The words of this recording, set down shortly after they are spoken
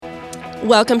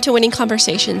Welcome to Winning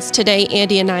Conversations. Today,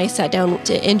 Andi and I sat down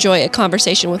to enjoy a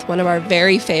conversation with one of our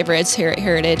very favorites here at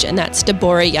Heritage, and that's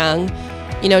Deborah Young.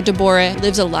 You know, Deborah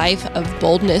lives a life of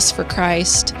boldness for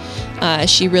Christ.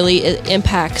 She really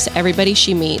impacts everybody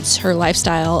she meets. Her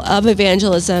lifestyle of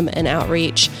evangelism and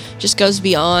outreach just goes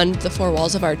beyond the four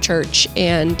walls of our church.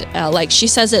 And like she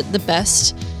says it the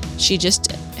best,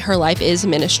 her life is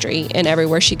ministry, and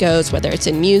everywhere she goes, whether it's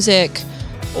in music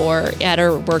or at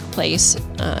her workplace,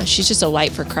 she's just a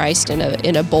light for Christ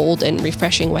in a bold and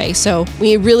refreshing way. So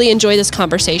we really enjoy this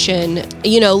conversation.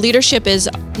 You know, leadership is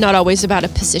not always about a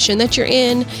position that you're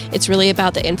in. It's really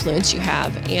about the influence you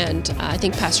have. And I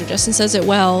think Pastor Justin says it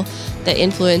well, that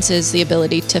influence is the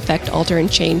ability to affect, alter,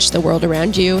 and change the world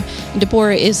around you. And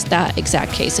Deborah is that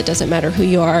exact case. It doesn't matter who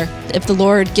you are. If the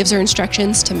Lord gives her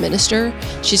instructions to minister,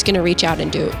 she's going to reach out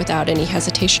and do it without any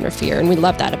hesitation or fear. And we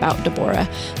love that about Deborah.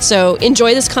 So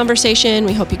enjoy this conversation.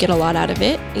 We hope you get a lot out of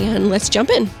it. And let's jump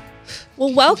in.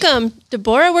 Well, welcome,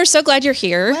 Deborah. We're so glad you're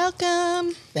here.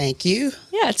 Welcome. Thank you.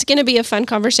 Yeah, it's going to be a fun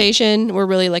conversation. We're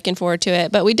really looking forward to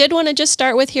it. But we did want to just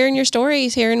start with hearing your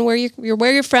stories, hearing where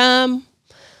you're from,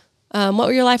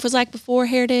 what your life was like before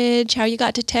Heritage, how you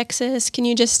got to Texas. Can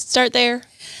you just start there?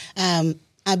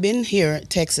 I've been here in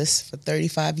Texas for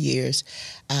 35 years.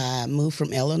 I moved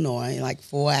from Illinois, like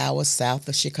 4 hours south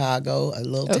of Chicago, a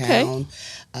little town.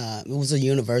 It was a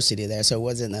university there, so it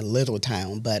wasn't a little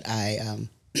town, but I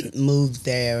moved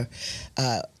there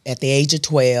at the age of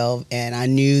 12, and I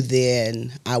knew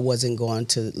then I wasn't going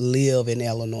to live in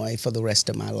Illinois for the rest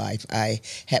of my life. I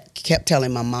kept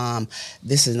telling my mom,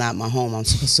 this is not my home. I'm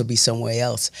supposed to be somewhere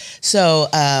else. So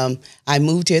I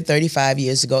moved here 35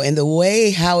 years ago, and the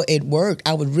way how it worked,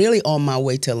 I was really on my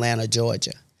way to Atlanta,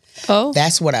 Georgia. Oh.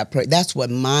 That's what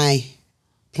my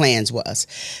plans was.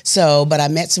 So, but I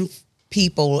met some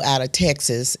people out of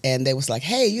Texas, and they was like,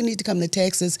 hey, you need to come to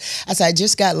Texas. I said, I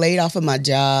just got laid off of my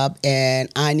job and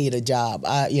I need a job.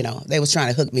 They was trying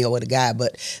to hook me up with a guy,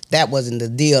 but that wasn't the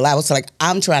deal. I was like,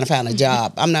 I'm trying to find a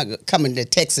job. I'm not coming to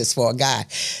Texas for a guy.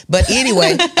 But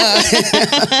anyway,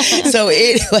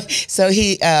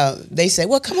 they said,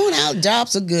 well, come on out.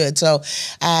 Jobs are good. So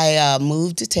I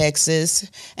moved to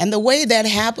Texas. And the way that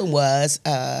happened was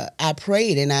I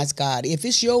prayed and asked God, if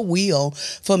it's your will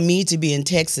for me to be in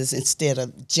Texas instead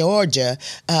of Georgia,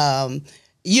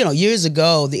 years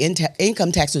ago, the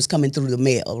income tax was coming through the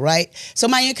mail, right? So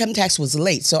my income tax was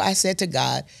late. So I said to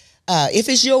God, if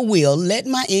it's your will, let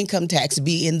my income tax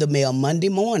be in the mail Monday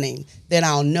morning. Then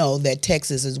I'll know that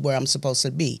Texas is where I'm supposed to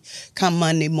be. Come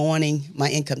Monday morning, my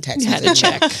income tax is in the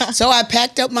check. So I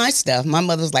packed up my stuff. My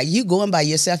mother was like, you going by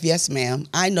yourself? Yes, ma'am.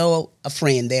 I know a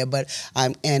friend there, but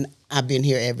I've been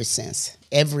here ever since.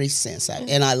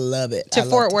 And I love it. To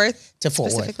Fort Worth? To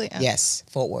Fort Worth. Specifically? Yes,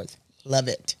 Fort Worth. Love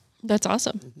it. That's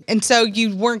awesome. And so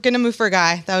you weren't going to move for a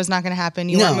guy. That was not going to happen.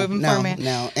 You weren't moving for a man.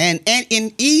 No. And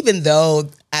even though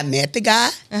I met the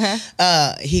guy,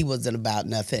 he wasn't about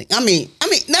nothing. I mean,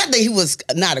 not that he was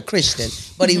not a Christian,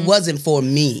 but he wasn't for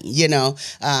me,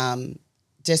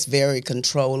 just very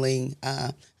controlling.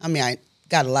 I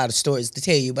got a lot of stories to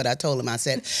tell you, but I told him, I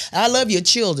said, I love your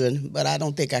children, but I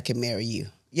don't think I can marry you.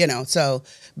 So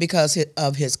because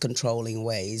of his controlling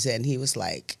ways, and he was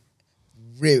like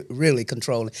really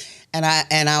controlling, and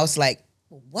I was like,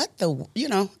 what I'm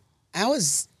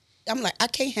like, I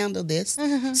can't handle this.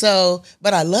 So,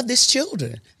 but I love these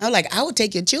children. I'm like, I would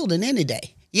take your children any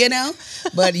day,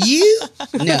 but you,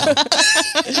 no.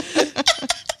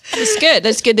 That's good.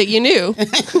 That's good that you knew.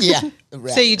 Yeah.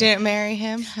 Right. So you didn't marry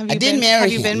him? I didn't marry him.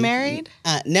 Have you been married?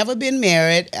 Never been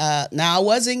married. Now I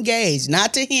was engaged,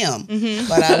 not to him,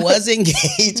 but I was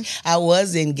engaged. I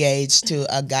was engaged to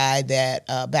a guy that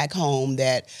back home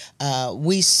that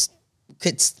we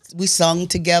sung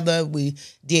together. We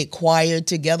did choir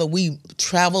together. We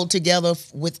traveled together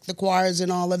with the choirs and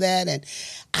all of that. And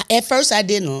at first I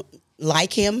didn't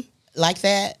like him like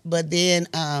that, but then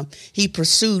he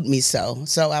pursued me so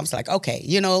I was like, okay,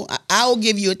 I'll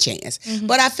give you a chance.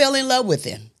 But I fell in love with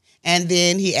him, and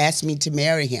then he asked me to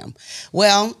marry him.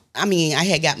 Well, I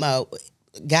had got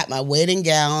my wedding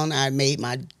gown. I made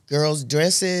my girls'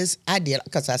 dresses. I did,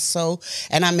 because I sew,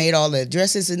 and I made all the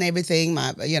dresses and everything.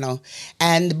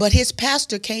 But his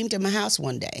pastor came to my house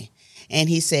one day, and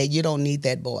he said, you don't need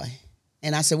that boy.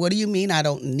 And I said, what do you mean I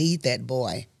don't need that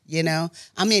boy?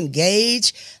 I'm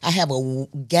engaged. I have a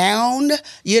gown.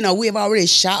 We have already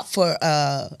shopped for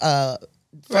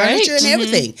furniture and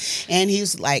everything. And he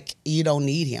was like, you don't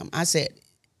need him. I said,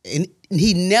 and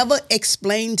he never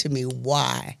explained to me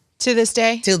why. To this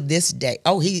day? Till this day.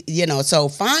 Oh, so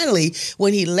finally,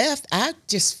 when he left, I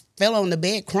just fell on the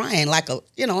bed crying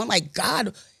I'm like,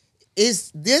 God,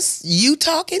 is this you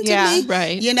talking to Yeah. me?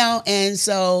 Right. You know, and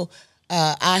so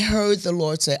I heard the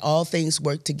Lord say, all things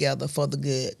work together for the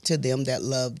good to them that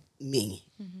love me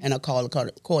and are called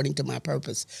according to my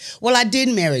purpose. Well, I did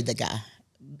marry the guy.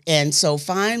 And so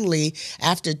finally,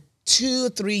 after 2 or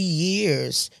 3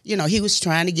 years, you know, he was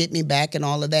trying to get me back and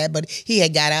all of that, but he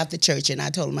had got out the church, and I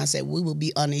told him, I said, we will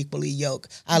be unequally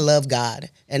yoked. I love God,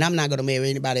 and I'm not going to marry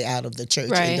anybody out of the church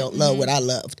Right. and don't love what I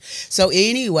loved. So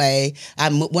anyway,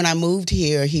 when I moved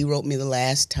here, he wrote me the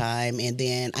last time, and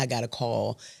then I got a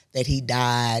call that he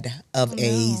died of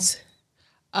AIDS.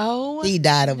 Oh, He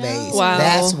died of AIDS. Wow.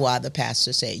 That's why the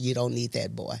pastor said, you don't need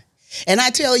that boy. And I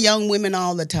tell young women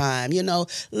all the time, you know,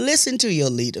 listen to your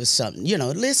leader something, you know,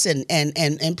 listen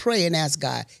and pray and ask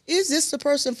God, is this the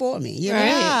person for me? You know? Right.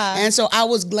 Yeah. And so I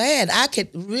was glad I could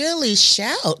really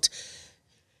shout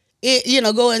it, you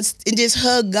know, go and just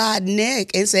hug God's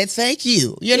neck and say, thank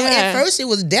you. You know, Yeah. at first it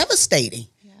was devastating,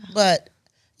 but,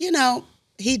 you know,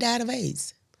 he died of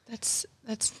AIDS. that's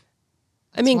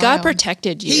I mean, God wild.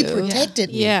 protected you. He protected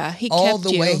me. Yeah, he all kept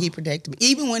the you. way he protected me.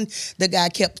 Even when the guy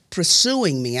kept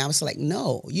pursuing me, I was like,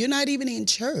 "No, you're not even in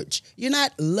church. You're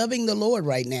not loving the Lord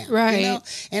right now." Right. You know?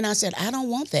 And I said, "I don't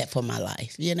want that for my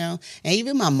life." You know. And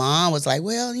even my mom was like,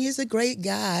 "Well, he's a great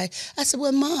guy." I said,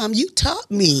 "Well, Mom, you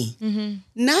taught me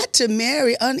not to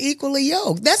marry unequally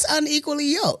yoked. That's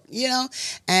unequally yoked." You know.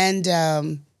 And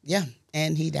yeah,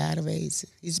 and he died of AIDS.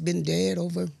 He's been dead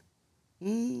over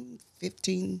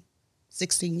 15.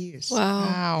 16 years.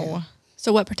 Wow. wow.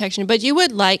 So what protection? But you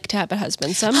would like to have a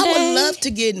husband someday. I would love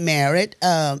to get married.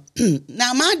 Now,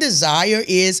 my desire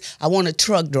is I want a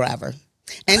truck driver.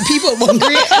 And people wonder,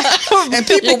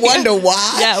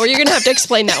 why. Yeah, well, you're going to have to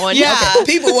explain that one. Yeah. Okay.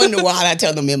 People wonder why. I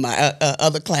tell them in my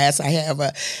other class I have.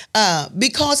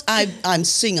 Because I'm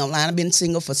single, and I've been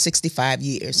single for 65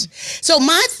 years. So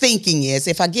my thinking is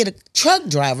if I get a truck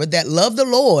driver that love the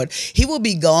Lord, he will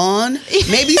be gone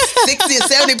maybe 60 or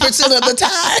 70% of the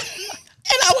time.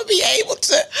 And I would be able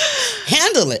to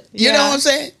handle it. You know Yeah. what I'm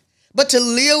saying? But to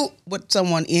live with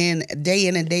someone in and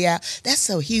day out, that's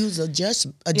a huge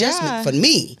adjustment Yeah. for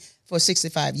me. For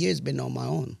 65 years, been on my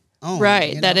own.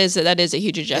 Right. you that know? is a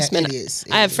huge adjustment. it is.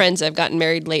 It I have is. friends that have gotten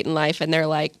married late in life, and they're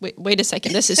like, wait a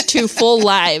second, this is 2 full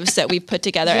lives that we've put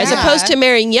together, as Yeah. opposed to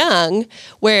marrying young,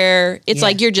 where it's Yeah,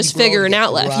 like you're just you grow figuring together.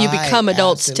 out life. You Right, become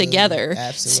adults absolutely, together.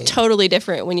 absolutely. It's totally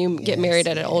different when you get Yes, married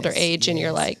at an older yes, age, and you're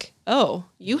yes. like, oh,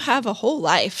 you have a whole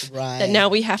life that Right. now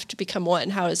we have to become one.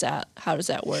 How does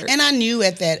that work? And I knew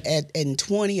in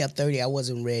 20 or 30, I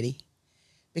wasn't ready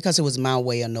because it was my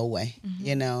way or no way,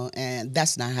 you know, and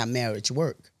that's not how marriage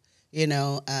works. You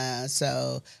know,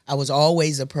 so I was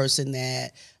always a person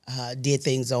that did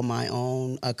things on my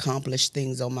own, accomplished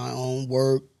things on my own,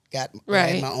 work, got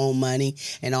Right. my own money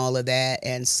and all of that.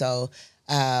 And so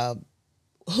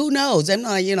who knows? I'm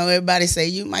not, you know, everybody say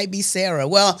you might be Sarah.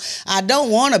 Well, I don't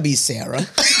want to be Sarah.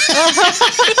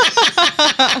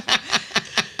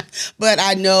 But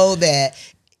I know that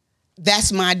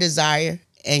that's my desire.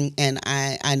 And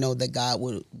I know that God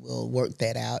will work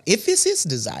that out if it's his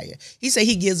desire. He said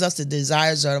he gives us the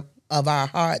desires of our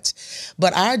hearts,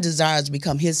 but our desires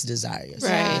become his desires.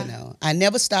 Right. You know, I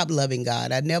never stopped loving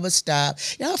God. I never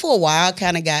stopped. You know, for a while, I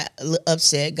kind of got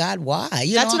upset. God, why?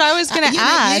 That's what I was gonna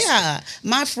ask. Yeah,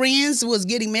 my friends was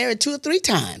getting married 2 or 3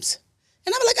 times.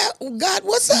 And I'm like, oh, God,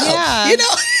 what's up? Yeah. You know,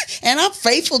 and I'm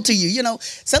faithful to you. You know,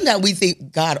 sometimes we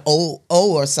think God owe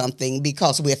or something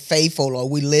because we're faithful or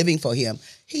we're living for him.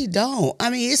 He don't. I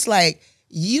mean, it's like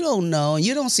you don't know.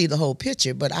 You don't see the whole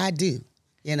picture, but I do,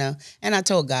 you know. And I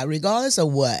told God, regardless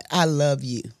of what, I love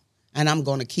you. And I'm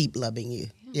going to keep loving you,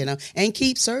 you know, and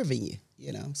keep serving you,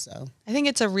 you know, so. I think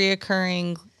it's a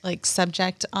reoccurring like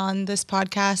subject on this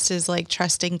podcast is like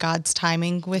trusting God's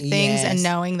timing with things Yes. and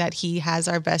knowing that he has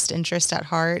our best interest at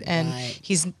heart. And Right.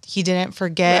 he didn't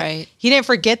forget, Right. he didn't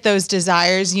forget those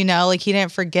desires, you know, like he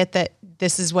didn't forget that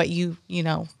this is what you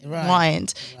know, Right.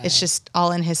 want. Right. It's just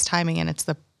all in his timing and it's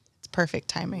perfect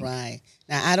timing. Right.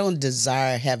 Now, I don't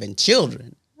desire having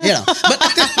children, you know,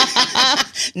 but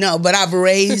no, but I've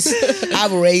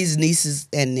raised nieces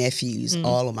and nephews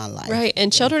all of my life. Right,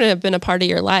 and children have been a part of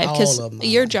your life because All of my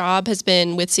your life. job has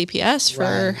been with CPS for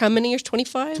Right. how many years?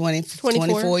 25?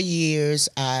 24 years.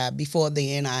 Before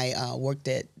then, I worked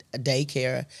at a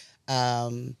daycare.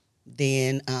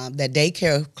 Then that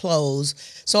daycare closed.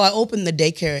 So I opened the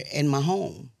daycare in my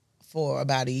home for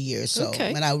about a year. So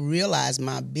Okay. when I realized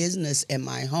my business and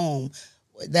my home,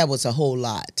 that was a whole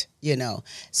lot, you know.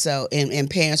 So, and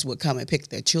parents would come and pick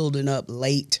their children up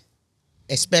late,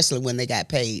 especially when they got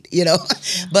paid, you know.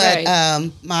 But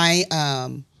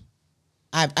Right.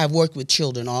 I've worked with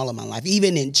children all of my life.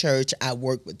 Even in church, I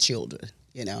work with children,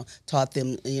 taught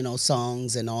them,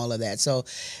 songs and all of that. So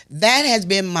that has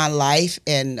been my life,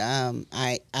 and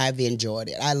I've enjoyed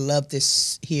it. I love to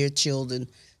hear children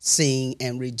sing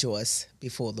and rejoice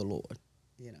before the Lord.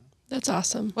 That's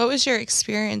awesome. What was your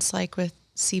experience like with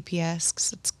CPS?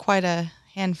 'Cause it's quite a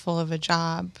handful of a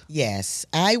job. Yes,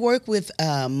 I work with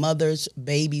mothers,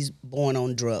 babies born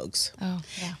on drugs. Oh,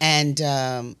 yeah.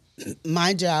 And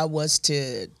my job was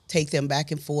to take them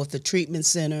back and forth to treatment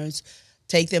centers,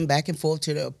 take them back and forth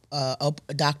to the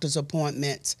doctor's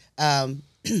appointments,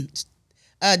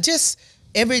 just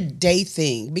everyday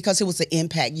thing, because it was an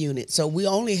impact unit. So we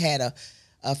only had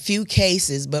a few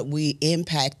cases, but we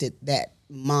impacted that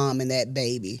mom and that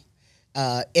baby.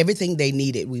 Everything they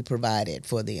needed, we provided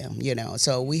for them,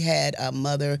 So we had a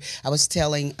mother, I was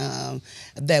telling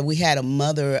that we had a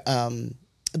mother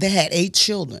that had 8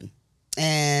 children,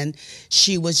 and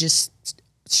she was just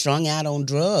strung out on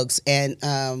drugs. And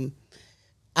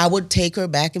I would take her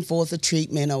back and forth to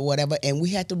treatment or whatever, and we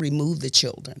had to remove the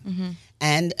children. Mm-hmm.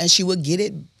 And she would get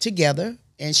it together,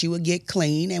 and she would get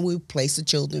clean, and we would place the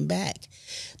children back.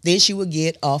 Then she would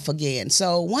get off again.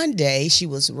 So one day she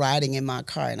was riding in my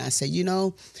car, and I said,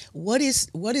 what is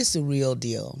the real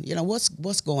deal?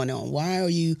 What's going on? Why are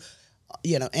you,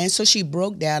 And so she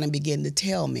broke down and began to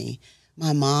tell me,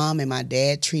 my mom and my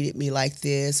dad treated me like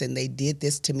this, and they did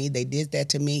this to me, they did that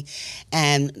to me,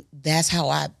 and that's how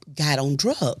I got on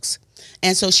drugs.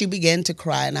 And so she began to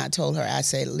cry, and I told her, I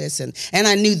said, listen, and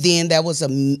I knew then that was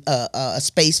a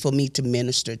space for me to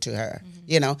minister to her,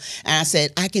 And I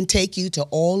said, I can take you to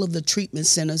all of the treatment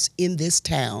centers in this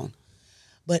town,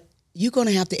 but you're going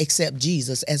to have to accept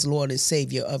Jesus as Lord and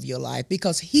Savior of your life,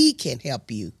 because he can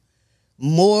help you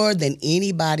more than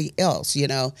anybody else,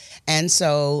 And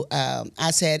so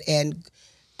I said, and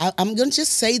I'm going to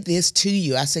just say this to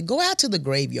you. I said, go out to the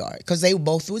graveyard, because they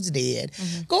both was dead.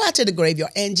 Mm-hmm. Go out to the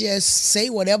graveyard and just say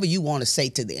whatever you want to say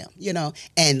to them,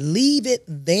 and leave it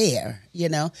there,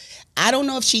 I don't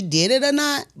know if she did it or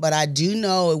not, but I do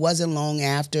know it wasn't long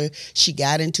after she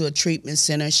got into a treatment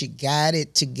center. She got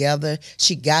it together.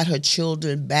 She got her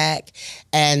children back,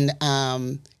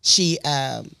 and she...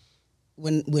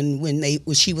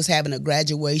 When she was having a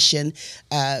graduation,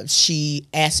 she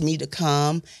asked me to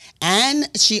come, and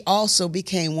she also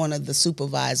became one of the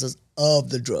supervisors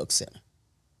of the drug center.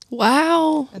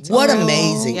 Wow. What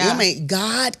amazing. Yeah. I mean,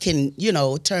 God can,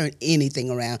 turn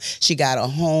anything around. She got a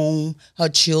home, her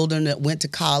children that went to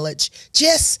college,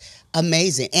 just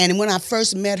amazing. And when I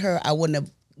first met her, I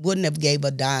wouldn't have gave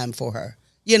a dime for her.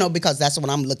 Because that's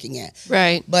what I'm looking at.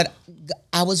 Right. But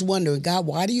I was wondering, God,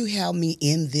 why do you have me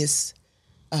in this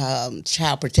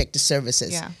Child Protective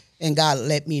Services? Yeah. And God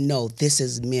let me know this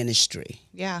is ministry.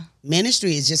 Yeah.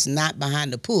 Ministry is just not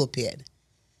behind the pulpit.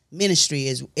 Ministry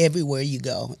is everywhere you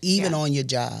go, even on your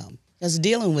job. Because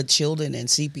dealing with children and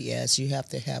CPS, you have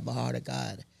to have a heart of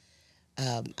God.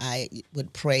 I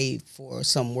would pray for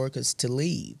some workers to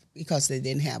leave because they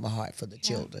didn't have a heart for the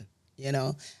children,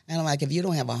 And I'm like, if you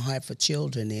don't have a heart for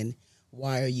children, then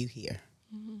why are you here?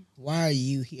 Mm-hmm. Why are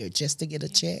you here? Just to get a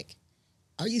check?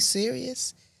 Are you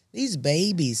serious? These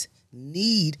babies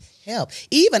need help.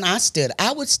 Even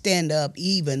I would stand up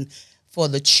even for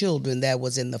the children that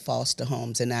was in the foster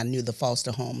homes, and I knew the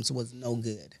foster homes was no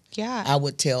good. Yeah. I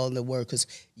would tell the workers,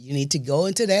 you need to go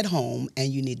into that home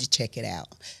and you need to check it out.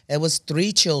 There was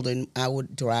 3 children. I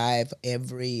would drive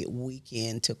every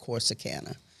weekend to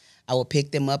Corsicana. I would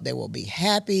pick them up. They will be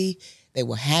happy. They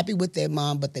were happy with their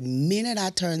mom, but the minute I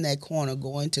turned that corner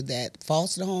going to that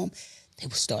foster home, they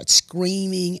would start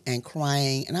screaming and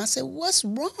crying. And I said, what's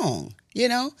wrong?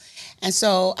 And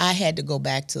so I had to go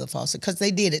back to the foster, because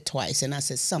they did it twice. And I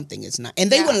said, something is not.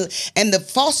 And and the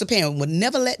foster parent would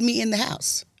never let me in the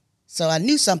house. So I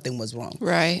knew something was wrong.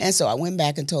 Right. And so I went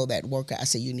back and told that worker, I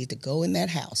said, you need to go in that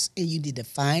house and you need to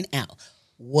find out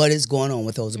what is going on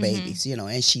with those babies,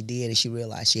 And she did, and she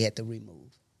realized she had to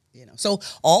remove, So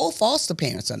all foster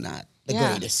parents are not the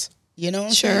greatest,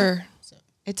 Sure.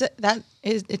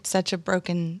 It's such a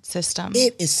broken system.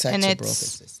 It is such a broken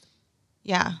system.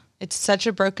 Yeah, it's such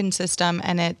a broken system,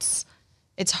 and it's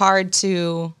hard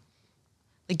to,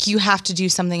 you have to do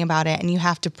something about it, and you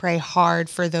have to pray hard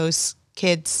for those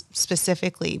kids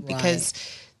specifically, because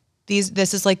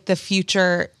this is like the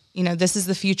future. This is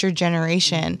the future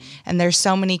generation, and there's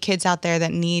so many kids out there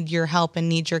that need your help and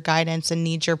need your guidance and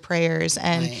need your prayers.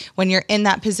 And when you're in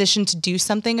that position to do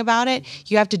something about it,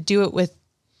 you have to do it with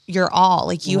your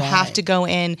all. You have to go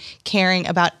in caring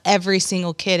about every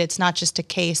single kid. It's not just a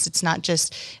case. It's not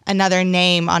just another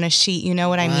name on a sheet. You know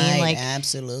what I mean?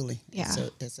 Absolutely. Yeah.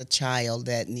 It's a child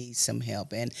that needs some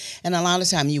help. And a lot of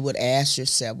time you would ask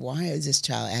yourself, why is this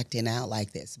child acting out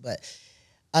like this? But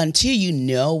until you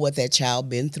know what that child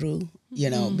been through, you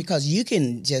know, because you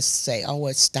can just say, oh,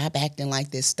 well, stop acting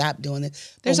like this, stop doing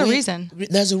it. There's a reason.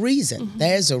 There's a reason.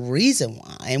 There's a reason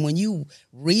why. And when you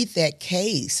read that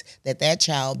case that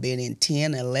child been in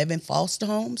 10, 11 foster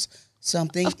homes,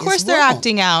 something Of course is they're wrong.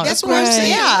 acting out. That's what I'm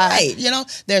saying. Yeah. Right. You know,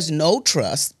 there's no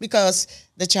trust because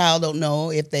the child don't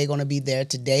know if they're going to be there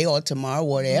today or tomorrow,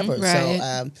 whatever.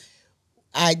 Right.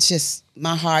 So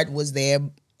my heart was there.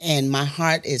 And my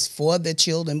heart is for the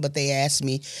children, but they asked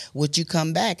me, would you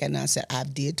come back? And I said,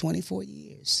 I've did 24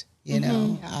 years. You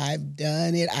know, I've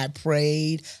done it. I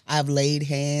prayed. I've laid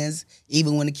hands,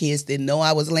 even when the kids didn't know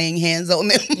I was laying hands on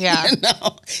them. Yeah.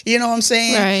 You know what I'm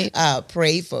saying? Right.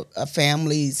 Pray for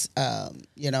families,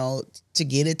 you know, to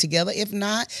get it together. If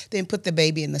not, then put the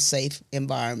baby in a safe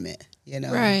environment. You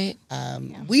know, Right.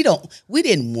 We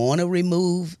didn't want to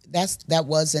remove. That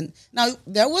wasn't. Now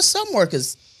there was some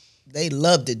workers. They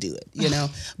love to do it, you know.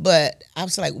 But I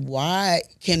was like, why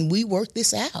can we work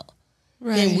this out?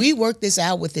 Right. Can we work this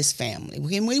out with this family?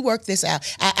 Can we work this out?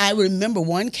 I remember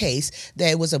one case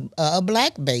that was a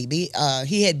black baby.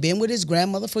 He had been with his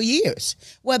grandmother for years.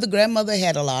 Well, the grandmother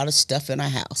had a lot of stuff in her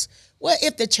house. Well,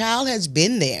 if the child has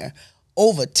been there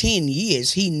over 10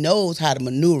 years, he knows how to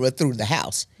maneuver through the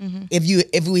house.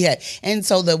 If we had, and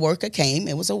so the worker came.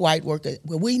 It was a white worker.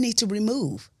 Well, we need to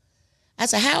remove. I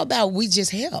said, how about we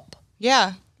just help?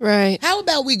 Yeah. Right. How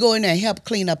about we go in there and help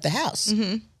clean up the house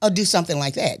or do something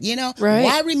like that? You know, Right.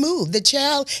 Why remove? The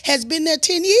child has been there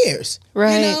 10 years,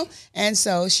 Right. You know? And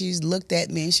so she's looked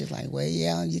at me and she's like, well,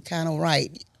 yeah, you're kind of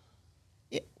right.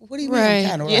 Yeah, what do you mean Right. I'm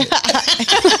kind of right?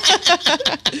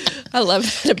 I love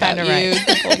that about Kinda you. right.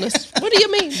 The boldness. What do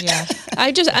you mean? Yeah.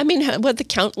 I mean, what the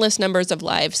countless numbers of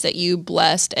lives that you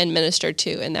blessed and ministered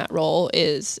to in that role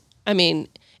is, I mean,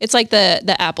 it's like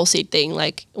the apple seed thing.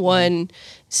 Like one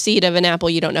seed of an apple,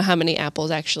 you don't know how many apples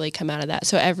actually come out of that.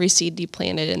 So every seed you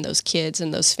planted in those kids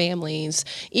and those families,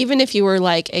 even if you were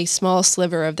like a small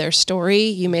sliver of their story,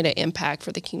 you made an impact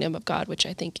for the kingdom of God, which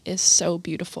I think is so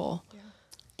beautiful. Yeah.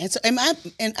 And so,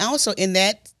 and also in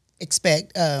that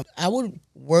aspect, I would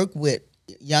work with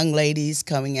young ladies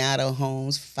coming out of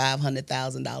homes,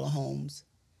 $500,000 homes,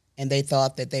 and they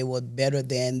thought that they were better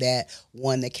than that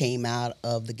one that came out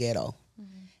of the ghetto.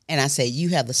 And I say, you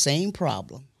have the same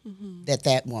problem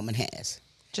that woman has.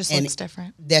 Just And looks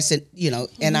different. That's it, you know.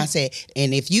 And I say,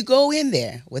 and if you go in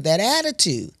there with that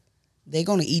attitude, they're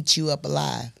going to eat you up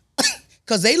alive.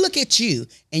 Because they look at you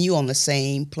and you're on the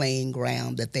same playing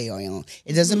ground that they are on.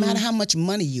 It doesn't matter how much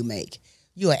money you make.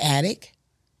 You're an addict.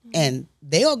 And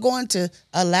they are going to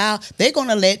they're going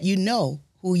to let you know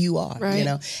who you are, Right. you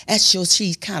know. And so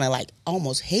she kind of like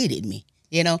almost hated me.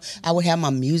 You know, I would have my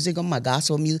music on, my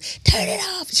gospel music. Turn it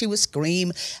off. She would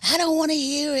scream, I don't want to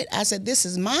hear it. I said, this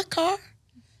is my car,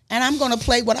 and I'm going to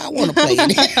play what I want to play in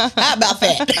it. How about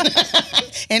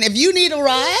that? And if you need a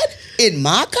ride in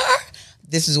my car,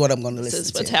 this is what I'm going to listen to.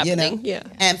 This is what's happening. You know? Yeah.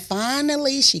 And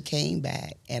finally, she came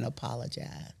back and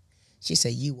apologized. She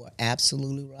said, you were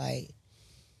absolutely right.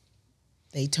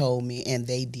 They told me, and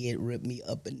they did rip me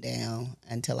up and down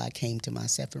until I came to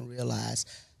myself and realized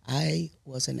I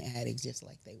was an addict just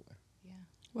like they were. Yeah.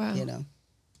 Wow. You know?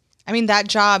 I mean, that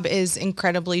job is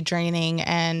incredibly draining,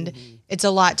 and it's a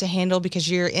lot to handle because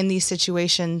you're in these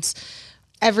situations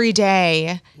every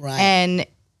day. Right. And,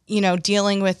 you know,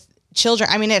 dealing with children.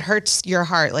 I mean, it hurts your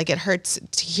heart. Like, it hurts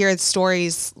to hear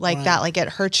stories like Right. that. Like, it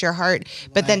hurts your heart.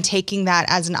 But then taking that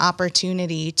as an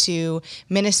opportunity to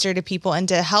minister to people and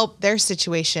to help their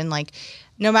situation, like,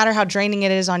 no matter how draining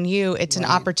it is on you, it's an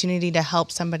opportunity to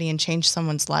help somebody and change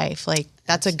someone's life. Like,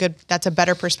 that's a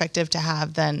better perspective to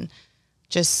have than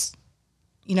just,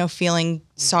 you know, feeling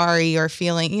sorry or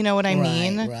feeling, you know what I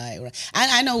mean? Right.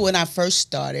 I know when I first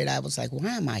started, I was like,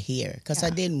 why am I here? Because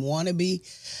I didn't want to be.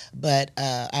 But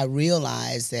I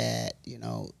realized that, you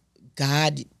know,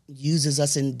 God uses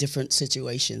us in different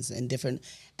situations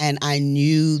and I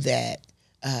knew that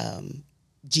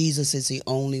Jesus is the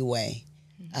only way.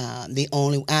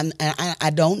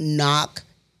 I don't knock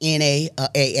NA,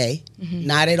 AA,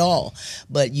 not at all,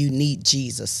 but you need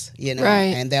Jesus, you know.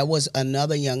 Right. And there was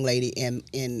another young lady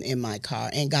in my car,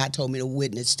 and God told me to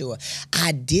witness to her.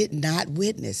 I did not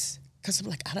witness because I'm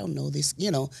like, I don't know this,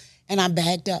 you know. And I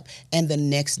backed up, and the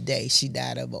next day she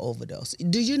died of an overdose.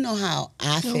 Do you know how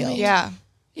I felt? Yeah.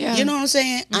 Yeah. You know what I'm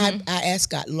saying? I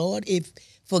asked God, Lord, if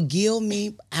forgive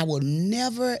me, I will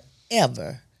never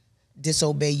ever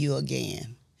disobey you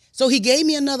again. So he gave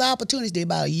me another opportunity.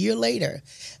 About a year later,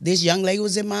 this young lady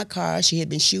was in my car. She had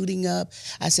been shooting up.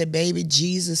 I said, baby,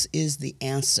 Jesus is the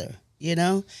answer. you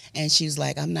know? And she was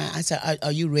like, I'm not. I said,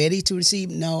 are you ready to receive?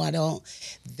 No, I don't.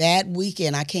 That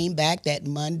weekend, I came back that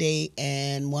Monday,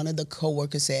 and one of the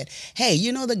coworkers said, hey,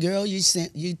 you know the girl you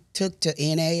took to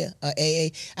NA or AA?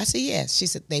 I said, yes. She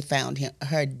said they found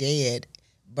her dead,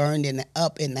 burned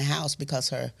up in the house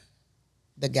because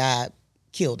the guy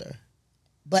killed her.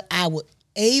 But I was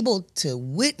able to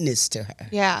witness to her.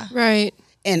 Yeah. Right.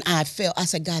 And I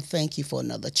said, God, thank you for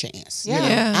another chance. Yeah. You know,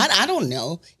 Yeah. I don't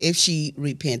know if she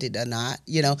repented or not.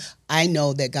 You know, I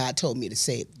know that God told me to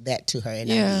say that to her,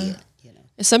 and I did. You know,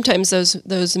 Sometimes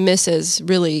those misses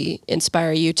really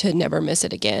inspire you to never miss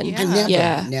it again.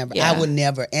 Yeah. never. Yeah. I would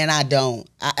never, and I don't.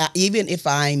 Even if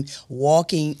I'm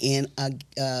walking in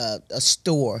a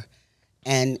store,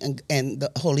 and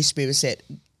the Holy Spirit said,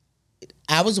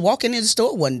 I was walking in the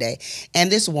store one day,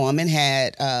 and this woman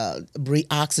had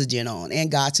oxygen on, and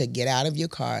God said, get out of your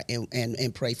car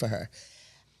and pray for her.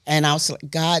 And I was like,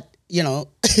 God, you know,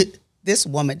 this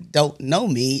woman don't know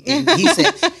me. And he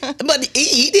said, but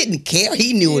he didn't care.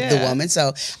 He knew the woman.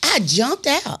 So I jumped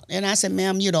out, and I said,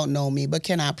 ma'am, you don't know me, but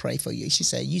can I pray for you? She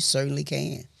said, you certainly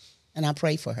can. And I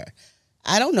prayed for her.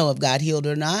 I don't know if God healed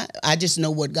her or not. I just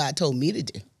know what God told me to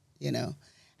do, you know.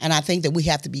 And I think that we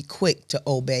have to be quick to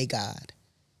obey God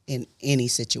in any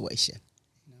situation.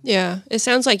 Yeah. It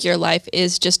sounds like your life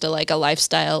is just a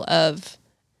lifestyle of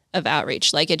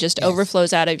outreach. Like it just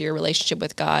overflows out of your relationship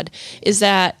with God. Is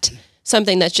that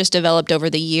something that's just developed over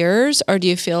the years, or do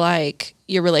you feel like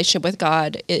your relationship with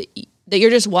God, that you're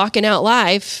just walking out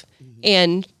life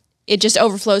and it just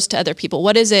overflows to other people?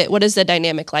 What is it? What is the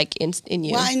dynamic like in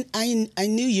you? Well, I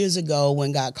knew years ago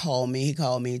when God called me, he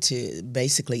called me to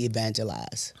basically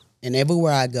evangelize. And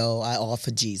everywhere I go, I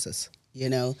offer Jesus. You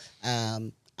know,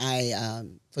 I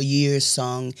for years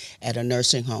sung at a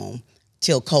nursing home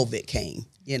till COVID came,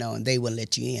 you know, and they wouldn't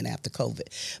let you in after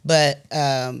COVID. But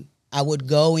I would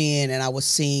go in and I would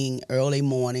sing early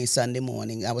morning, Sunday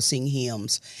morning. I would sing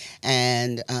hymns.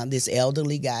 And this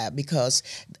elderly guy, because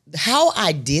how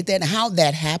I did that, how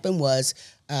that happened was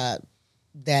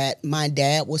that my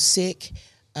dad was sick,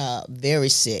 very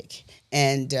sick.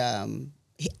 And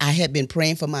I had been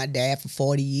praying for my dad for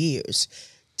 40 years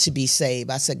to be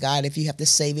saved. I said, God, if you have to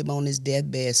save him on his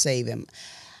deathbed, save him.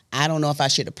 I don't know if I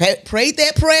should have prayed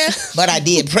that prayer, but I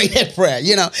did pray that prayer,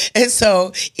 you know. And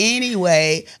so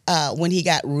anyway, when he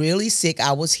got really sick,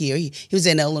 I was here. He was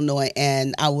in Illinois,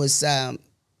 and I was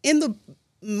in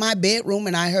my bedroom,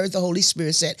 and I heard the Holy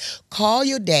Spirit said, call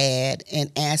your dad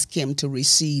and ask him to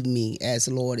receive me as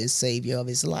Lord and Savior of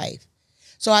his life.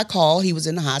 So I called. He was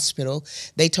in the hospital.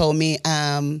 They told me,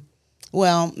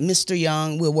 well, Mr.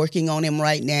 Young, we're working on him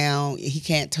right now. He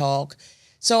can't talk.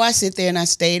 So I sit there and I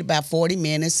stayed about 40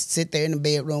 minutes, sit there in the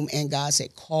bedroom, and God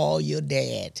said, call your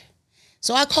dad.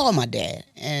 So I called my dad,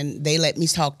 and they let me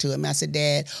talk to him. I said,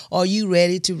 Dad, are you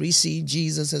ready to receive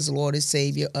Jesus as Lord and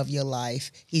Savior of your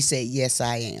life? He said, yes,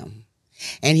 I am.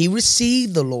 And he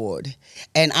received the Lord.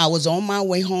 And I was on my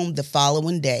way home the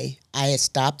following day. I had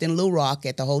stopped in Little Rock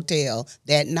at the hotel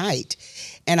that night.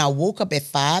 And I woke up at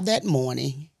 5 that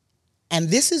morning. And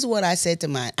this is what I said to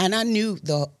mine. And I knew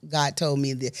God told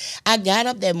me this. I got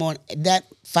up that morning, that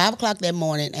 5 o'clock that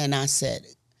morning, and I said,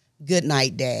 good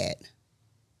night, Dad.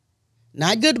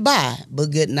 Not goodbye,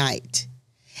 but good night.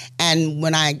 And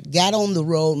when I got on the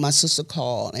road, my sister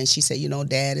called, and she said, you know,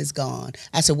 Dad is gone.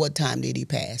 I said, what time did he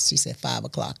pass? She said, 5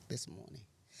 o'clock this morning.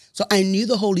 So I knew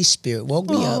the Holy Spirit woke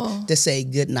me up to say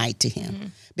good night to him. Mm-hmm.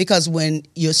 Because when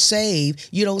you're saved,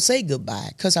 you don't say goodbye,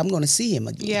 because I'm going to see him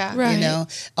again. Yeah. Right. You know?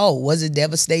 Oh, was it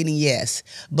devastating? Yes.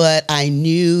 But I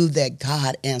knew that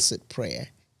God answered prayer.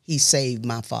 He saved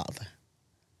my father.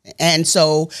 And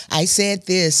so I said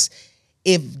this,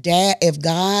 if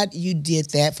God, you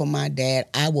did that for my dad,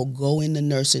 I will go in the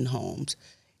nursing homes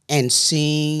and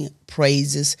sing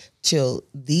praises till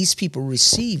these people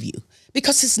receive you.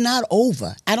 Because it's not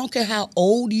over. I don't care how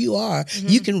old you are,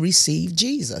 you can receive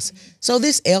Jesus. So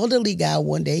this elderly guy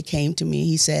one day came to me.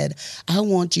 He said, I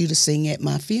want you to sing at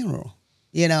my funeral,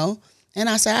 you know? And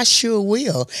I said, I sure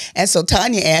will. And so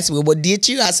Tanya asked me, well, did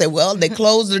you? I said, well, they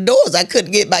closed the doors. I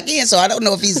couldn't get back in. So I don't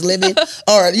know if he's living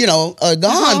or, you know, or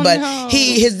gone.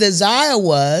 His desire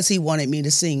was he wanted me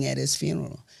to sing at his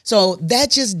funeral. So that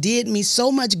just did me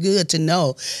so much good to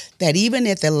know that even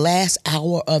at the last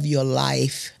hour of your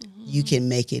life, you can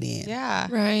make it in. Yeah.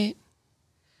 Right.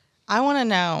 I want to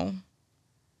know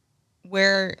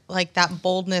where like that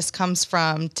boldness comes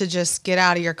from to just get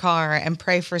out of your car and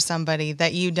pray for somebody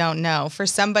that you don't know. For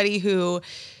somebody who,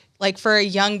 like for a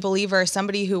young believer,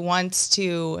 somebody who wants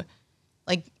to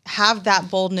like have that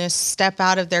boldness, step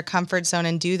out of their comfort zone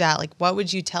and do that. Like, what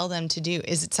would you tell them to do?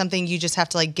 Is it something you just have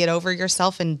to like get over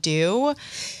yourself and do?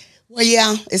 Well,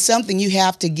 yeah, it's something you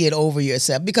have to get over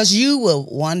yourself, because you will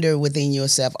wonder within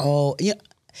yourself, oh,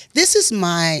 this is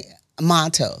my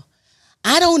motto.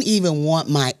 I don't even want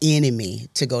my enemy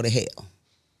to go to hell.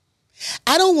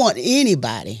 I don't want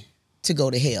anybody to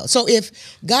go to hell. So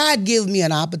if God gives me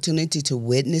an opportunity to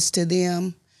witness to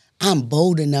them, I'm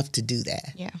bold enough to do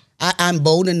that. Yeah. I'm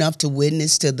bold enough to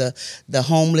witness to the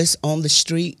homeless on the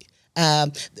street.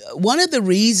 One of the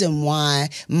reasons why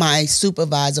my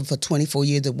supervisor for 24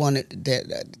 years, the one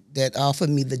that offered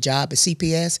me the job at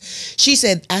CPS, she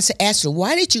said, asked her,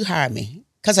 why did you hire me?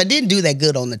 Because I didn't do that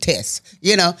good on the test.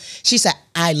 She said,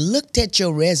 I looked at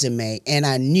your resume and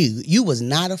I knew you was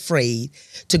not afraid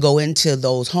to go into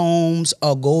those homes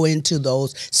or go into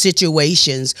those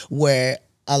situations where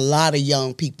a lot of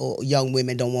young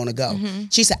women don't want to go. Mm-hmm.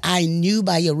 She said, I knew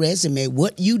by your resume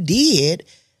what you did.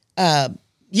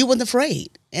 You weren't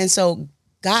afraid. And so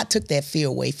God took that fear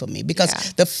away from me,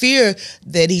 because the fear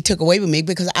that he took away from me,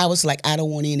 because I was like, I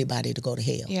don't want anybody to go to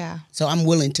hell. Yeah. So I'm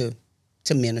willing to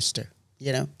minister,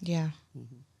 Yeah.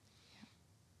 Mm-hmm.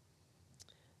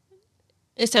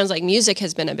 It sounds like music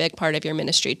has been a big part of your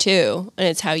ministry too. And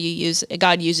it's how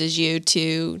God uses you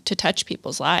to touch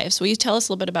people's lives. Will you tell us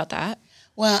a little bit about that?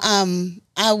 Well,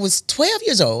 I was 12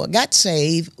 years old. I got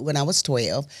saved when I was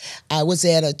 12. I was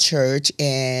at a church,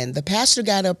 and the pastor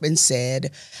got up and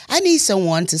said, I need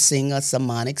someone to sing a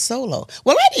sermonic solo.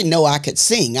 Well, I didn't know I could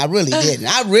sing. I really didn't.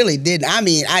 I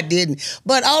mean, I didn't.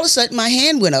 But all of a sudden, my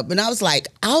hand went up, and I was like,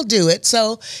 I'll do it.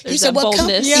 So he said, well, come.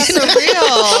 Yeah, for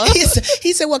real.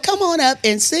 He said, well, come on up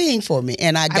and sing for me.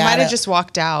 And I might have just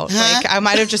walked out. Huh? Like, I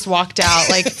might have just walked out.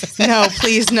 Like, no,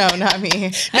 please, no, not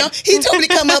me. No, he told me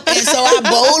to come up, and so I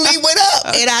boldly went up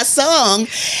and I sung,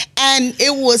 and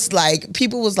it was like,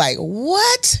 people was like,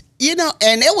 what?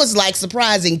 And it was like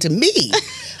surprising to me.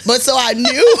 But so I knew,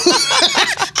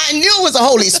 it was the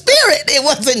Holy Spirit. It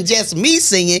wasn't just me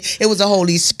singing. It was the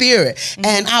Holy Spirit. Mm-hmm.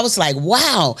 And I was like,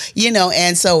 wow,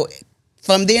 and so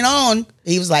from then on,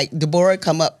 he was like, Deborah,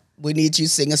 come up. We need you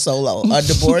to sing a solo. Or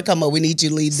Deborah, come up. We need you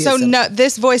to lead this. So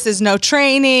this voice is no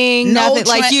training, nothing.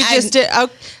 Like you just did. I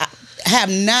have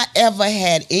not ever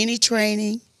had any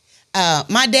training.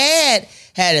 My dad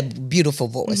had a beautiful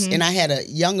voice, mm-hmm. and I had a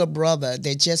younger brother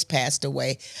that just passed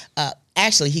away.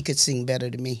 Actually, he could sing better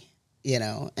than me,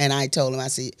 and I told him, I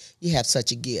said, you have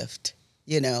such a gift,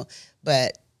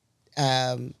 but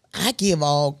I give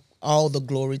all the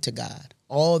glory to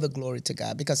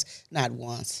God, because not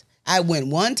once. I went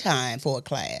one time for a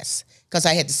class because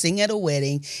I had to sing at a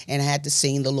wedding, and I had to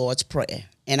sing the Lord's Prayer,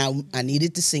 and I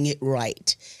needed to sing it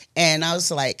right. And I was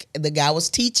like, the guy was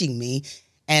teaching me.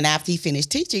 And after he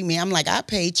finished teaching me, I'm like, I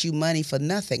paid you money for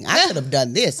nothing. I could have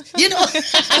done this,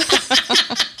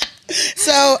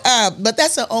 So, but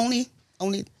that's the only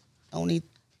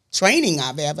training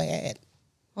I've ever had.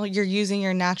 Well, you're using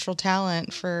your natural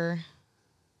talent for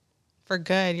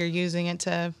good. You're using it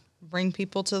to bring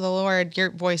people to the Lord. Your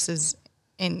voice is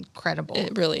incredible.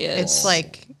 It really is. It's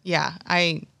like,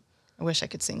 I wish I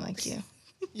could sing like you.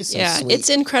 So yeah, sweet. It's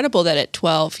incredible that at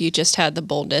 12 you just had the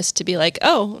boldness to be like,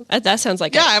 oh, that sounds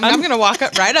like I'm going to walk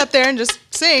up right up there and just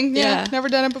sing. Yeah, never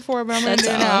done it before, but I'm going to do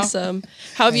it now. That's awesome.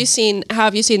 How have you seen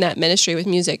that ministry with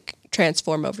music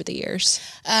transform over the years?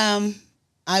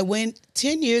 I went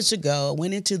 10 years ago.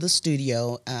 Went into the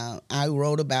studio. I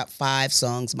wrote about 5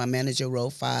 songs. My manager wrote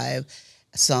 5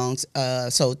 songs.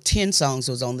 So 10 songs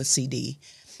was on the CD.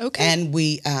 Okay, and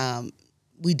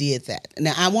we did that.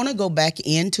 Now, I want to go back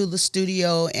into the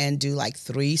studio and do like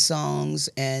 3 songs.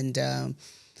 And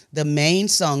the main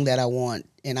song that I want,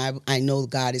 and I know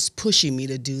God is pushing me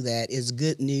to do that, is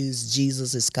Good News,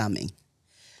 Jesus is Coming.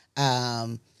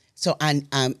 So I'm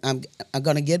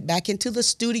going to get back into the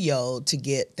studio to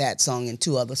get that song and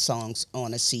 2 other songs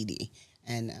on a CD.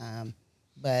 And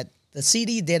but the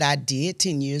CD that I did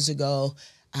 10 years ago,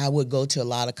 I would go to a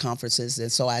lot of conferences,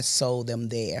 and so I sold them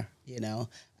there,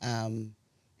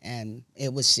 and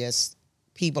it was just,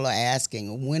 people are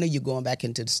asking, when are you going back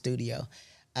into the studio?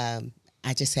 I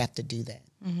just have to do that.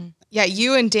 Mm-hmm. Yeah,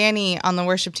 you and Danny on the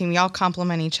worship team, y'all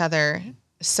complement each other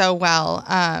so well.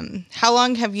 How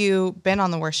long have you been on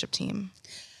the worship team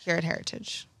here at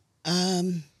Heritage?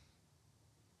 What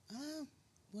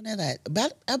is that?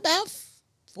 About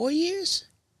 4 years.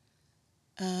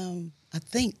 I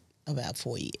think about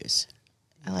 4 years.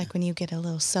 I like when you get a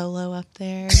little solo up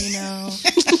there,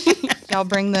 Y'all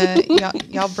bring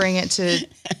y'all bring it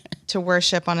to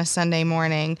worship on a Sunday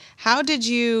morning. How did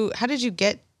you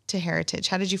get to Heritage?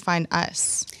 How did you find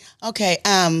us? Okay,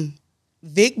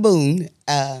 Vic Boone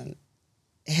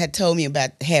had told me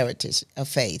about Heritage of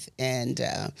Faith, and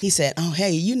he said, "Oh,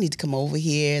 hey, you need to come over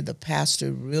here. The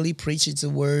pastor really preaches the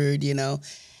word,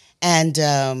 And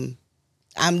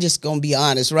I'm just going to be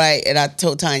honest, right? And I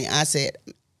told Tanya, I said,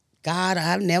 God,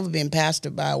 I've never been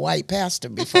pastored by a white pastor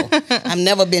before. I've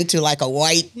never been to like a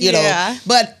white, you know,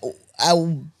 but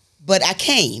I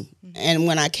came. And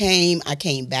when I came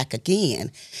back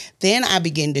again. Then I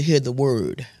began to hear the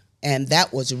word. And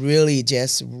that was really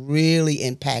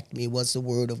impacted me, was the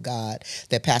word of God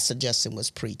that Pastor Justin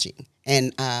was preaching.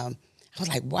 And I was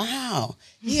like, wow,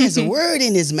 he has a word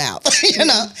in his mouth, you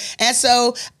know. And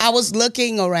so I was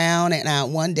looking around,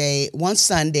 and one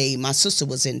Sunday, my sister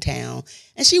was in town,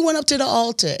 and she went up to the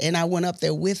altar, and I went up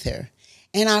there with her.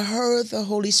 And I heard the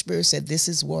Holy Spirit said, this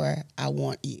is where I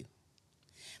want you.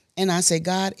 And I said,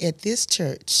 God, at this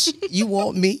church, you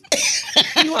want me?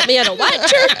 You want me at a white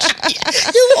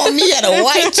church? You want me at a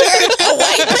white church, a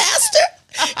white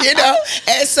pastor? You know?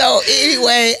 And so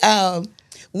anyway,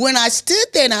 when I stood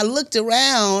there and I looked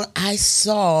around, I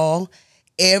saw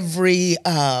every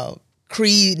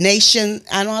creed, nation.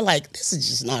 And I'm like, this is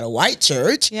just not a white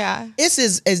church. Yeah.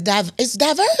 It's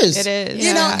diverse. It is.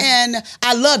 You know, and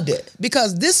I loved it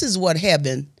because this is what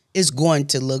heaven is going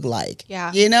to look like.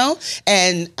 Yeah. You know?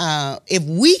 And if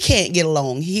we can't get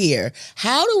along here,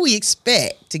 how do we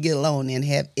expect to get along in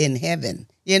heaven?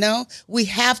 You know, we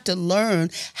have to learn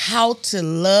how to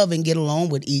love and get along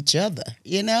with each other.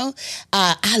 You know,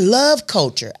 I love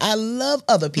culture. I love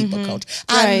other people's culture.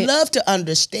 I love to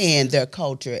understand their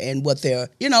culture and what they're,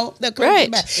 you know, their culture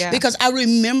about. Yeah. Because I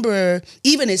remember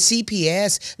even at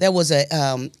CPS, there was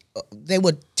they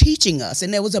were teaching us,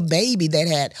 and there was a baby that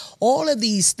had all of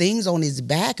these things on his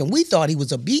back, and we thought he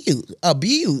was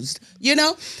abused, you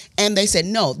know? And they said,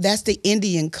 no, that's the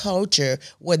Indian culture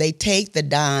where they take the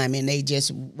dime and they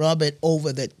just rub it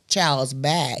over the child's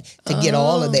back to get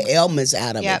all of the ailments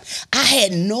out of it. I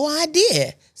had no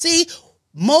idea. See,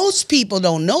 most people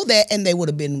don't know that, and they would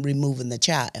have been removing the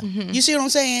child. You see what I'm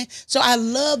saying? So I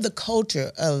love the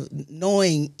culture of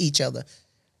knowing each other.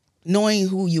 Knowing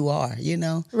who you are, you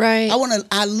know? Right.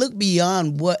 I look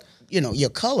beyond what, you know, your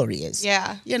color is.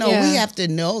 Yeah. You know, we have to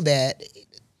know that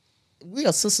we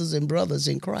are sisters and brothers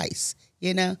in Christ,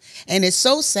 you know? And it's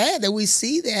so sad that we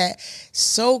see that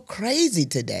so crazy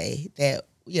today that,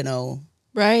 you know.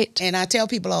 Right. And I tell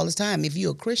people all the time, if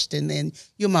you're a Christian, then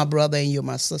you're my brother and you're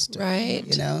my sister. Right.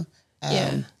 You know?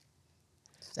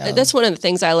 So. That's one of the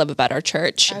things I love about our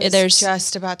church. I was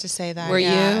just about to say that. Were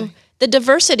you? The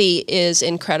diversity is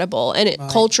incredible, and it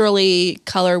culturally,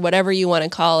 color, whatever you want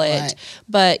to call it,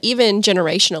 but even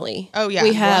generationally. Oh yeah,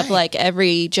 we have like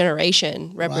every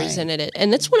generation represented it,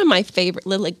 and that's one of my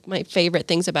favorite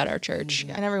things about our church.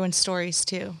 And everyone's stories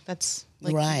too. That's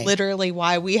like literally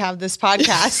why we have this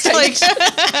podcast.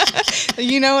 Like,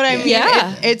 you know what I mean?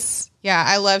 Yeah, it's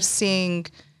I love seeing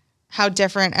how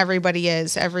different everybody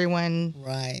is. Everyone's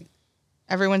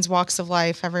walks of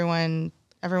life.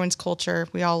 Everyone's culture.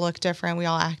 We all look different. We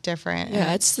all act different.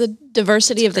 Yeah, it's the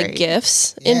diversity of the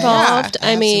gifts involved. Yeah,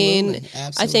 I mean,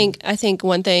 absolutely. I think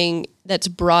one thing that's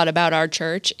brought about our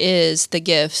church is the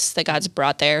gifts that God's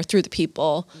brought there through the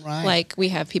people. Right. Like we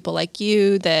have people like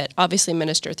you that obviously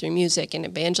minister through music and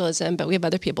evangelism, but we have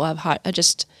other people who have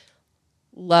just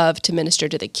love to minister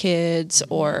to the kids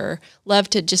or love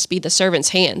to just be the servant's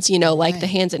hands, you know, like the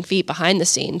hands and feet behind the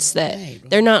scenes that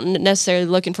they're not necessarily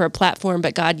looking for a platform,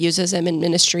 but God uses them in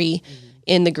ministry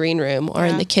in the green room or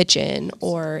in the kitchen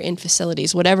or in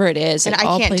facilities, whatever it is. And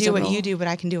I can't do what you do, but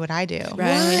I can do what I do.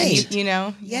 Right. You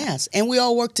know? Yes. And we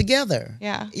all work together.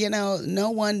 Yeah. You know,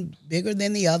 no one bigger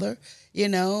than the other. You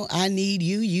know, I need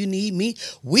you, you need me.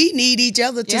 We need each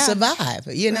other to survive.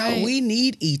 You know, we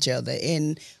need each other.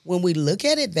 And when we look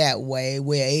at it that way,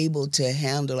 we're able to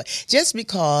handle it. Just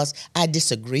because I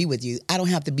disagree with you, I don't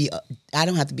have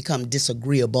to become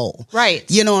disagreeable. Right.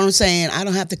 You know what I'm saying? I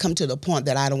don't have to come to the point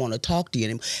that I don't want to talk to you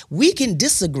anymore. We can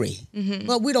disagree,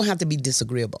 but we don't have to be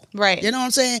disagreeable. Right. You know what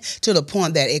I'm saying? To the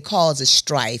point that it causes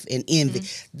strife and envy.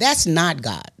 That's not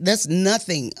God. That's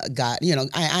nothing God. You know,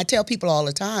 I tell people all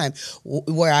the time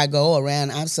where I go around,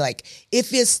 I was like,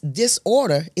 if it's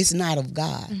disorder, it's not of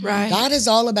God. Right. God is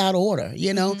all about order,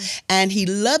 you know, and he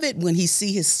love it when he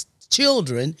see his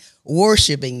children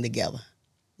worshiping together.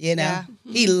 You know,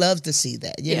 he loves to see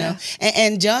that, you know.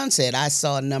 And John said, I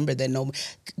saw a number that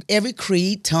every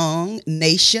creed, tongue,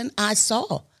 nation I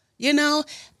saw, you know,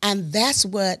 and that's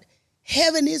what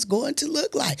heaven is going to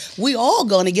look like. We all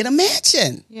going to get a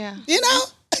mansion. Yeah. You know,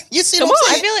 you see what I'm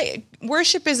saying? I feel like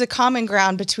worship is a common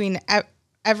ground between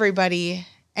everybody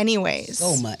anyways.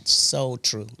 So much. So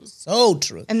true. So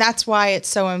true. And that's why it's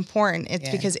so important. It's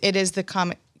because it is the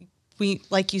common,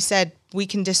 like you said, we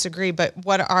can disagree, but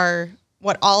what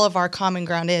all of our common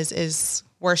ground is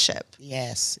worship.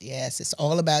 Yes. It's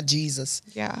all about Jesus.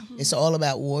 Yeah. It's all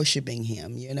about worshiping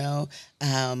him,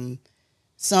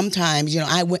 Sometimes,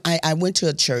 I went to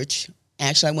a church.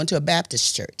 Actually, I went to a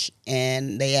Baptist church,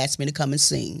 and they asked me to come and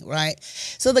sing, right?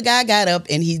 So the guy got up,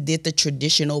 and he did the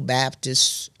traditional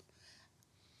Baptist.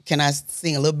 Can I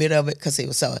sing a little bit of it? Because it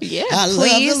was so, I please.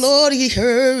 love the Lord, he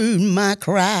heard my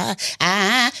cry.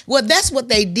 Well, that's what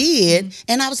they did.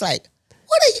 And I was like,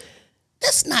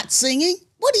 that's not singing.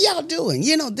 What are y'all doing?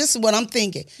 This is what I'm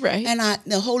thinking. Right. And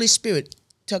the Holy Spirit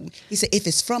took me. He said, if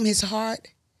it's from his heart,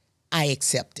 I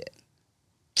accept it.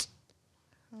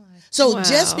 So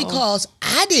just because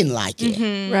I didn't like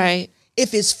it, Right.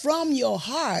 if it's from your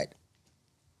heart,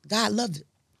 God loves it.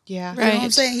 Yeah. You know what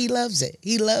I'm saying? He loves it.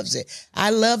 He loves it.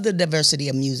 I love the diversity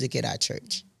of music at our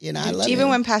church. I love Even it.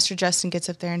 when Pastor Justin gets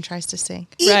up there and tries to sing.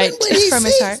 Even Right. when he From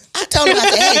his sings, heart. I told him,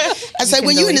 I said,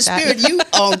 when you in the delete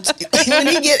spirit, when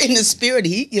he get in the spirit,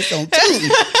 he gets on tune.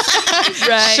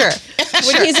 Right. Sure.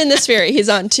 When he's in the spirit, he's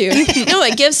on tune.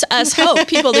 It gives us hope,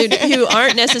 people who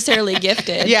aren't necessarily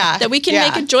gifted, that we can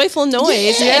make a joyful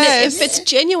noise. Yes. And if it's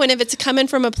genuine, if it's coming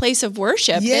from a place of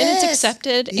worship, then it's Yes.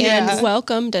 accepted Yes. and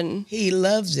welcomed. And He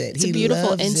loves it. it's a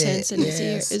beautiful incense in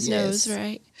his nose,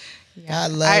 right?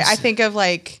 God loves I think of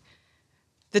like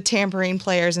the tambourine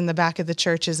players in the back of the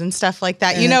churches and stuff like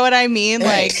that. You know what I mean?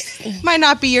 Like, might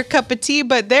not be your cup of tea,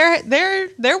 but they're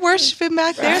worshiping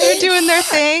back there. They're doing their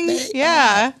thing.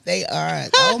 They are.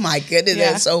 Oh my goodness,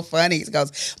 that's so funny.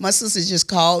 Because my sister just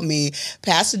called me.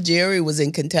 Pastor Jerry was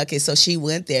in Kentucky, so she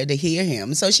went there to hear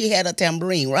him. So she had a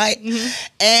tambourine, right?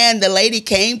 And the lady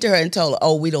came to her and told her,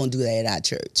 "Oh, we don't do that at our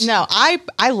church." No,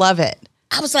 I love it.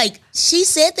 I was like, "She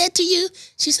said that to you?"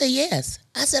 She said, "Yes."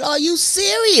 I said, "Are you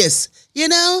serious?"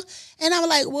 And I was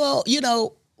like, "Well,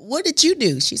 what did you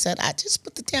do?" She said, "I just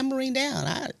put the tambourine down.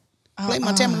 I play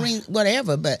my tambourine,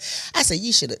 whatever." But I said,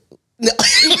 "You should have." No.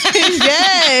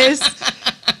 Yes.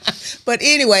 But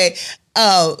anyway,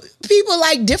 people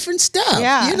like different stuff.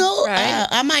 Yeah, right.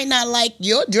 I might not like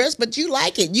your dress, but you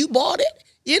like it. You bought it.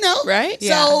 Right.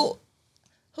 So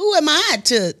who am I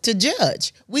to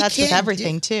judge? That's with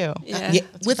everything too. Yeah.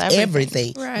 With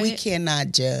everything. Right. We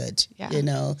cannot judge.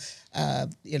 Yeah.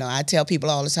 I tell people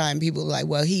all the time, people are like,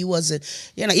 well, he wasn't,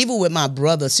 even with my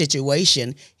brother's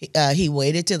situation, he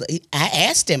waited till I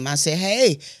asked him, I said,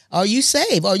 "Hey, are you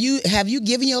saved? Have you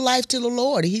given your life to the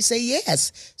Lord?" And he said,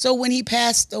 "Yes." So when he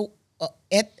passed away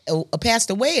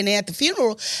and at the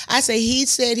funeral, I say, he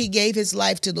said he gave his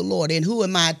life to the Lord, and who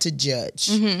am I to judge?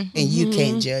 And you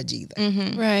can't judge either.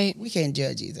 Right. We can't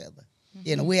judge each other.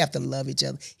 We have to love each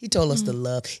other. He told us to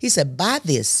love. He said, "By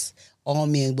this, all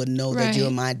men would know that you're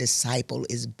my disciple,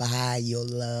 is by your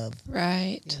love."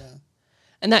 Right.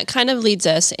 And that kind of leads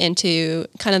us into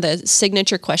kind of the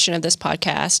signature question of this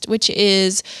podcast, which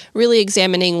is really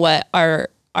examining what our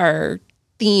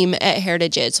theme at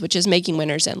Heritage is, which is making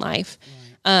winners in life.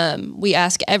 We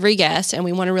ask every guest, and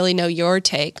we want to really know your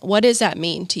take. What does that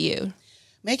mean to you?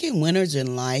 Making winners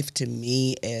in life to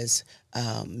me is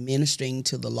ministering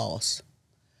to the lost,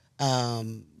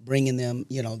 bringing them,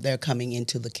 they're coming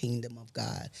into the kingdom of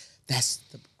God. That's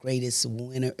the greatest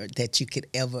winner that you could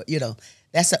ever,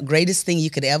 that's the greatest thing you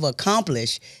could ever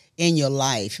accomplish in your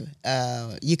life.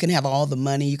 You can have all the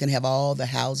money, you can have all the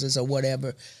houses or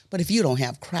whatever, but if you don't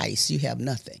have Christ, you have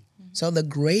nothing. So the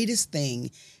greatest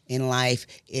thing in life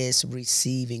is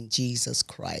receiving Jesus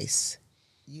Christ.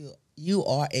 You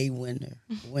are a winner.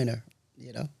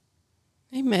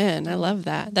 Amen. I love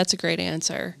that. That's a great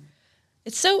answer.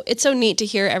 It's so neat to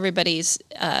hear everybody's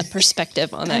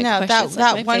perspective on that. I know question.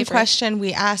 that my one favorite. question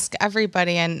we ask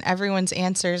everybody, and everyone's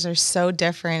answers are so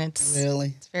different.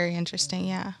 It's very interesting.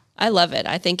 Yeah. I love it.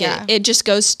 I think it just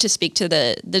goes to speak to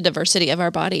the diversity of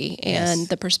our body and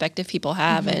the perspective people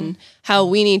have, and how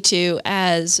we need to,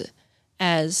 as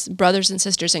brothers and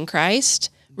sisters in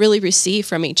Christ, really receive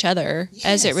from each other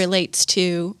as it relates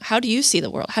to, how do you see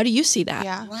the world? How do you see that?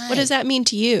 Yeah. Right. What does that mean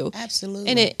to you? Absolutely.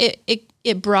 And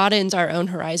it broadens our own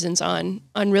horizons on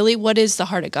really what is the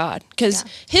heart of God, because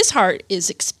his heart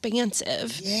is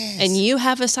expansive. Yes. And you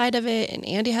have a side of it, and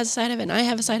Andi has a side of it, and I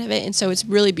have a side of it, and so it's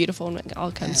really beautiful when it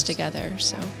all comes together.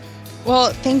 So,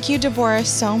 Well, thank you, Deborah,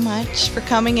 so much for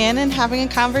coming in and having a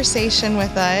conversation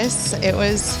with us. It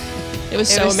was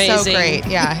so amazing. So great.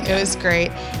 Yeah, it was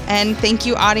great. And thank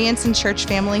you, audience and church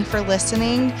family, for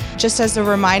listening. Just as a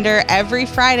reminder, every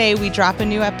Friday we drop a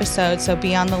new episode, so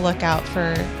be on the lookout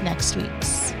for next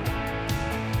week's.